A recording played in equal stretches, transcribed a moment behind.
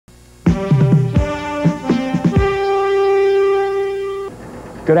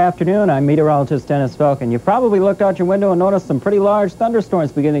Good afternoon. I'm meteorologist Dennis Falcon. You've probably looked out your window and noticed some pretty large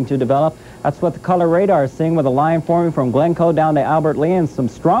thunderstorms beginning to develop. That's what the color radar is seeing, with a line forming from Glencoe down to Albert Lea and some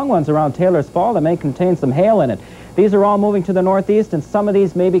strong ones around Taylor's Fall that may contain some hail in it. These are all moving to the northeast, and some of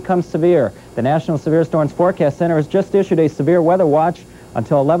these may become severe. The National Severe Storms Forecast Center has just issued a severe weather watch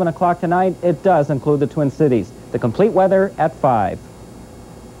until 11 o'clock tonight. It does include the Twin Cities. The complete weather at 5.